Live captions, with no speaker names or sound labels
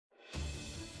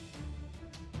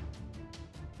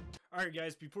Alright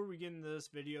guys, before we get into this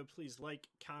video, please like,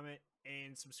 comment,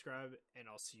 and subscribe, and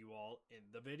I'll see you all in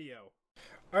the video.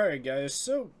 Alright guys,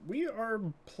 so we are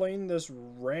playing this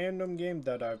random game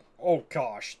that I've... Oh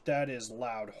gosh, that is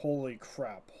loud. Holy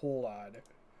crap, hold on.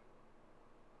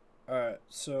 Alright,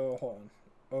 so hold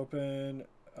on. Open,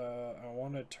 I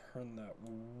want to turn that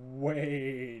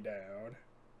way down.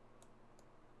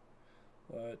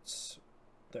 Let's...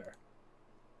 There.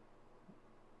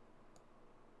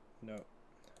 No.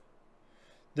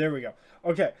 There we go.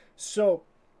 Okay, so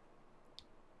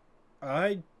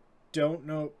I don't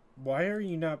know. Why are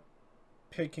you not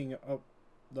picking up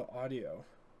the audio?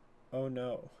 Oh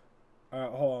no.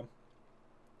 Alright, hold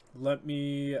on. Let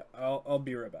me... I'll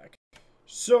be right back.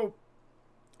 So,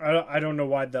 I don't know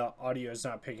why the audio is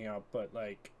not picking up, but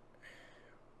like...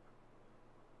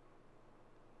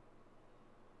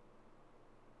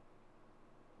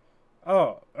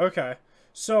 Oh, okay.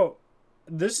 So...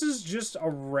 This is just a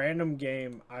random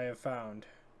game I have found.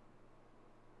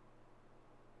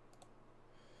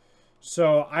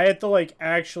 So I have to like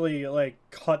actually like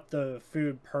cut the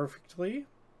food perfectly.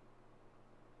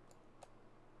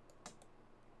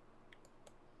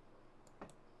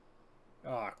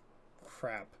 Oh,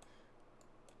 crap.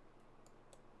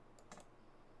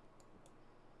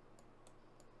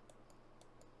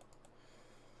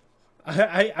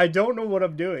 I don't know what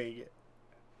I'm doing.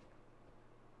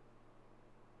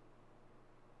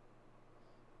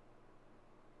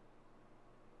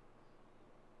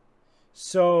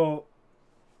 So,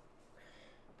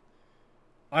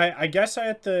 I guess I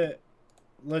have to,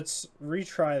 let's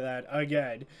retry that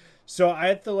again. So I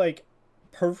have to like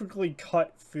perfectly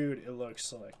cut food, it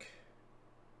looks like.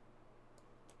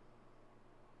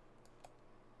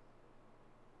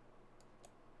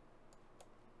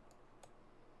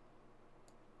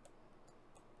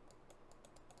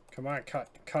 Come on, cut.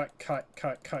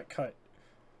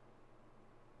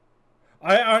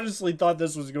 I honestly thought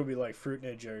this was going to be like Fruit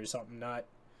Ninja or something, not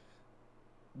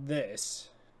this.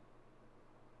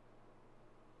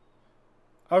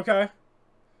 Okay.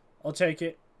 I'll take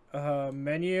it.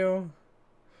 Menu.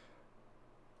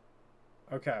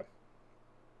 Okay.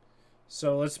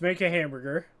 So let's make a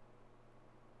hamburger.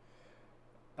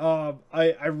 I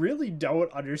really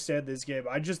don't understand this game.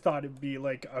 I just thought it'd be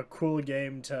like a cool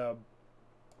game to...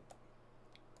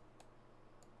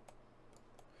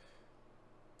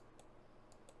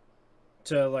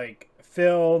 like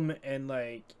film and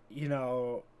like, you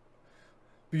know,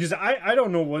 because I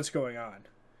don't know what's going on.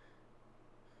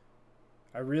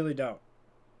 I really don't.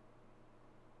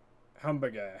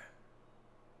 Hamburger.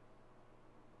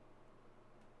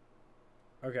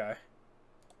 Okay.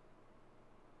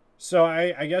 So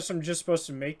I guess I'm just supposed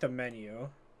to make the menu.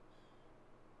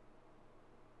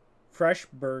 Fresh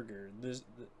burger.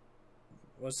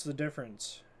 What's the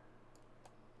difference?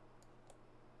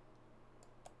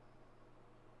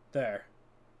 There.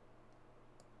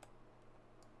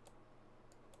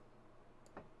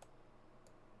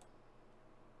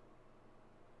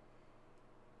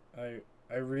 I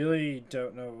really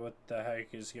don't know what the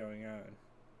heck is going on.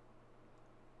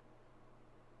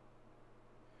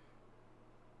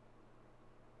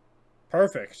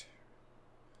 Perfect.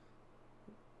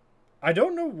 I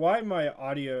don't know why my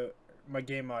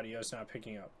game audio is not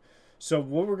picking up. So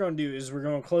what we're going to do is we're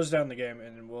going to close down the game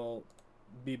and we'll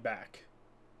be back.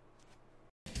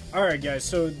 Alright guys,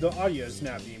 so the audio is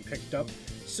not being picked up,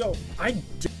 so I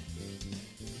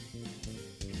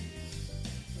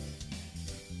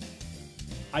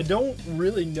don't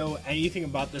really know anything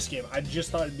about this game. I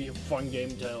just thought it'd be a fun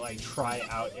game to like try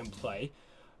out and play.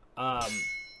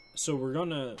 So we're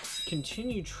gonna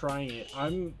continue trying it.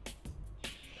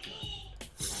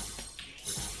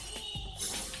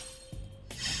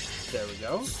 There we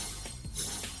go.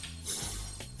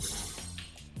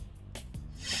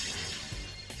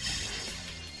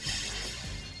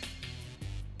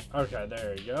 Okay,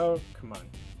 there you go. Come on.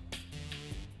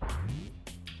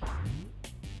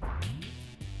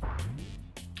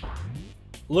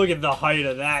 Look at the height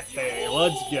of that thing.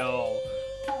 Let's go.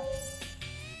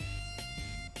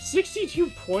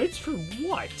 62 points for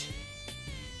what?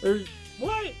 Or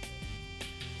what?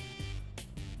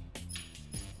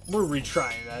 We're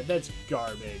retrying that. That's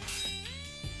garbage.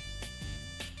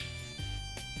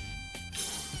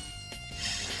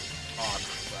 Oh,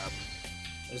 crap.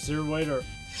 Is there a way to...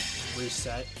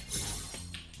 reset?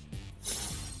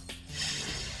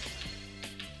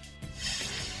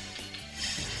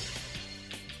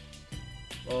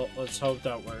 Well, let's hope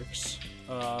that works.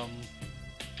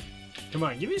 Come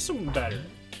on, give me something better.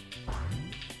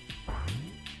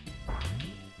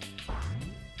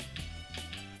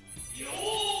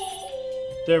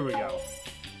 There we go.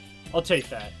 I'll take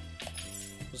that.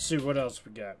 Let's see what else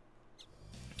we got.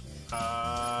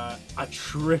 A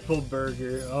triple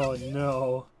burger. Oh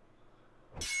no.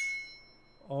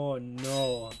 Oh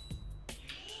no.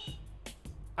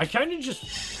 I kind of just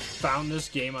found this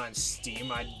game on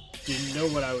Steam. I didn't know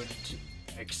what I would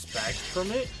expect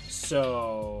from it,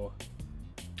 so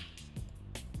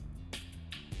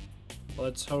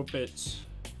let's hope it's...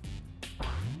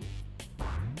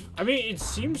 I mean, it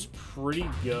seems pretty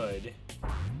good.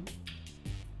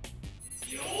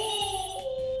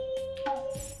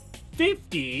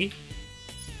 50?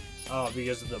 Oh,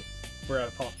 because of the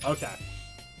bread pump. Okay.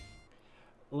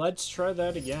 Let's try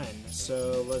that again.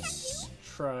 So let's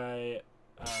try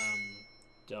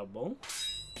double.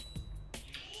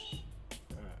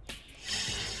 Alright.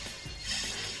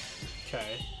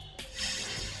 Okay.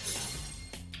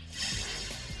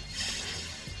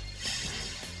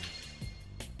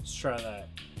 Let's try that.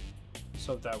 Let's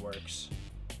hope that works.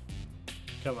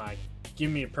 Come on. Give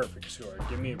me a perfect score.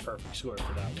 Give me a perfect score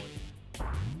for that one.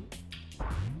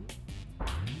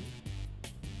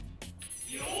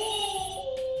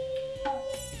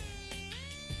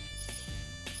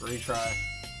 Retry.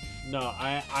 No,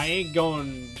 I ain't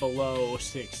going below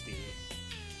 60.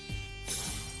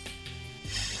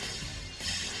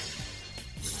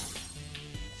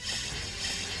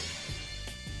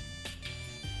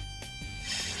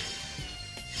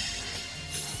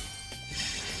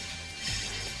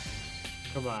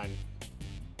 Come on.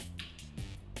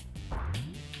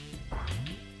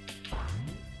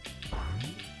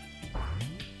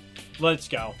 Let's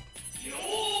go.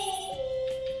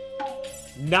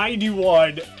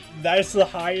 91. That's the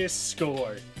highest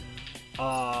score.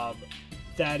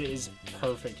 That is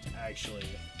perfect, actually.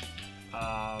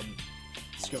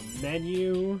 Let's go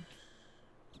menu.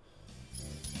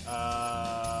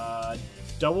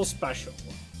 Double special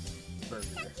burger.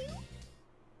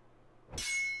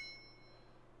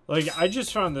 Like, I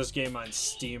just found this game on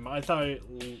Steam. I thought it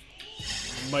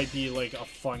might be like a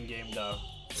fun game to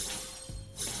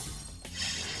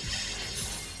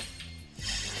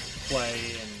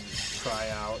play and try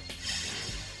out.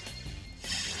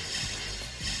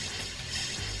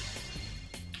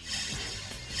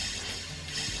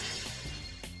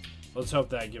 Let's hope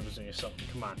that gives me something.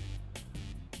 Come on.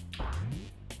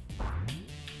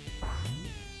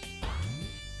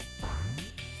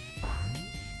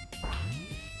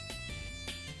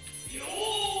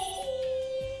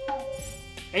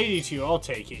 $82, I'll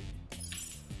take it.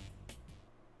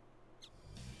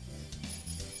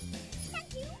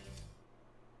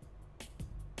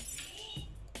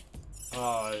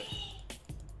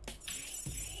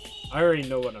 I already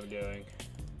know what I'm doing.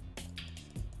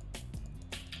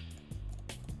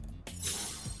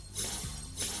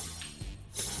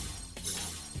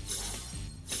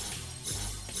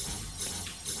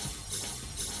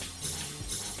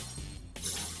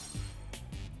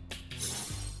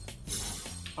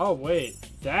 Oh wait,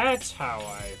 that's how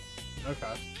I...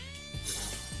 Okay.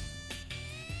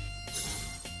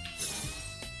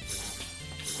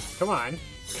 Come on.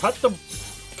 Cut the...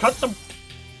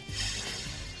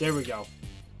 There we go.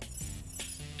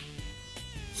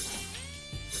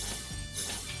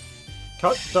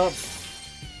 Cut the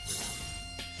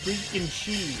freaking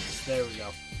cheese. There we go.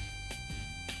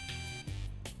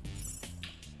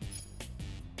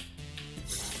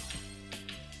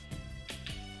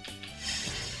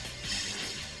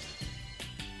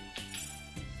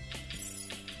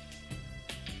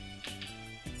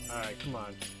 Alright, come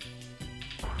on.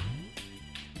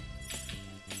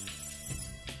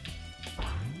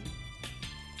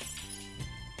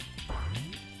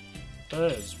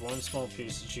 That is one small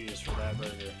piece of cheese for that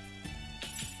burger.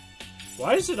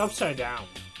 Why is it upside down?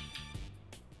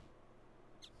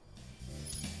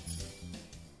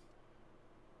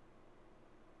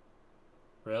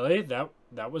 Really? That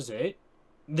was it?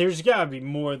 There's gotta be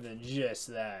more than just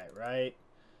that, right?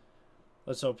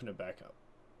 Let's open it back up.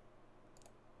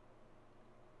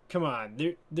 Come on,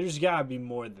 there's gotta be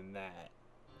more than that.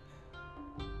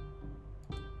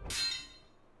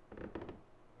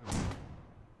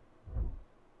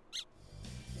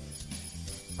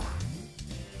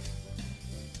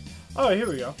 Oh, here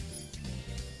we go.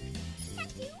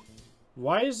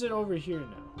 Why is it over here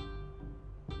now?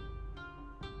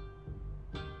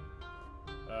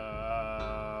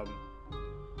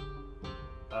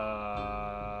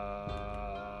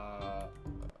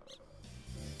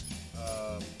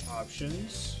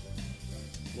 Options.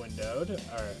 Windowed.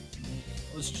 Alright.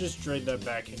 Let's just trade that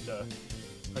back into...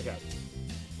 Okay.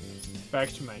 Back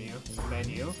to menu.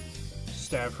 Menu.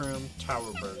 Staff room.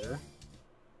 Tower burger.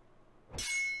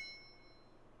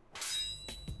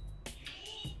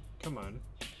 Come on.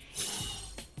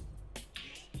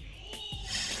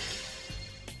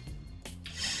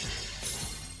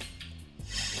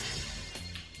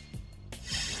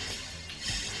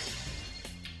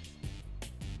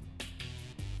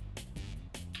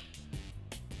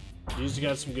 He's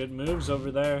got some good moves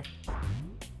over there.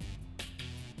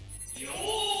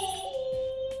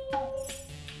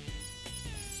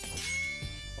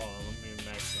 Hold on, let me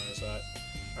maximize that.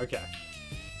 Okay.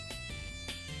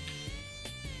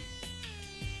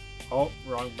 Oh,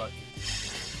 wrong button.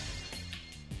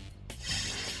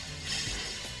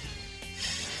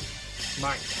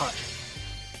 My cut.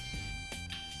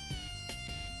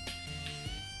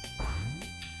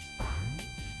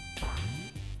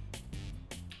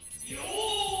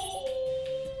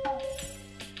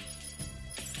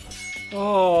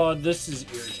 Oh, this is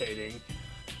irritating.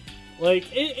 Like,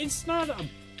 it's not a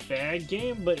bad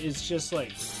game, but it's just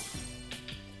like...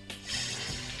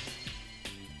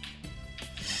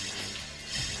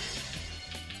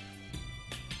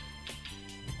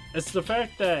 It's the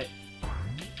fact that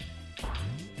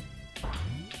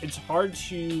it's hard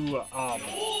to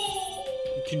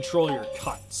control your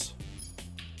cuts.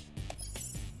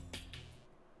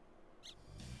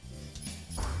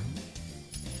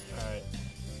 Alright.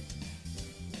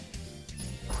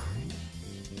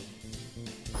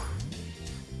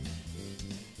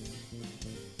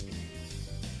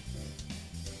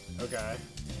 Okay.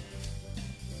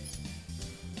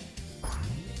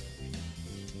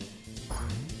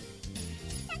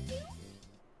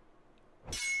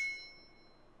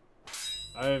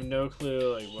 I have no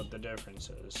clue, like, what the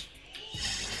difference is.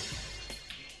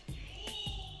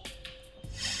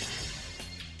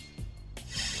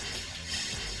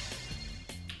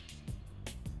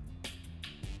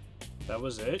 That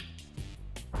was it?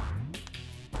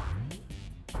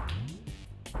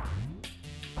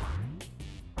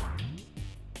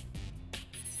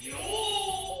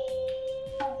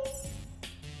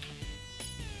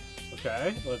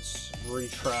 Okay, let's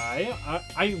retry.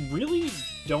 I really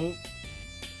don't...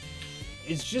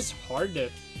 It's just hard to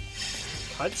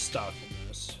cut stuff in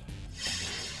this.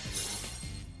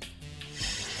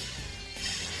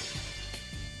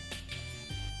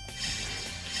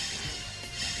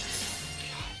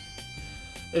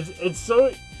 God. It's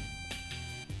so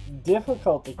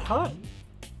difficult to cut.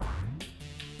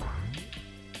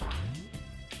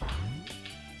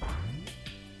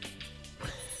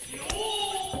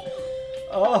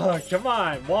 Oh, come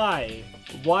on. Why?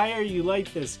 Why are you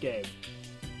like this game?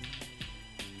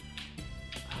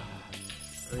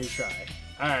 Retry.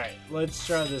 Alright, let's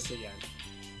try this again.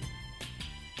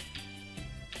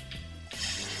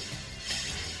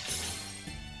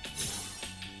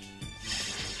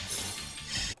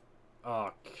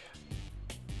 Oh.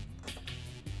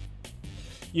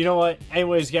 You know what?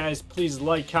 Anyways, guys, please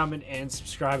like, comment, and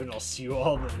subscribe, and I'll see you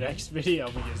all in the next video,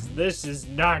 because this is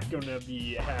not gonna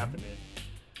be happening.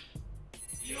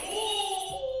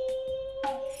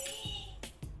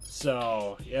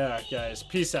 So, yeah, guys,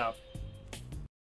 peace out.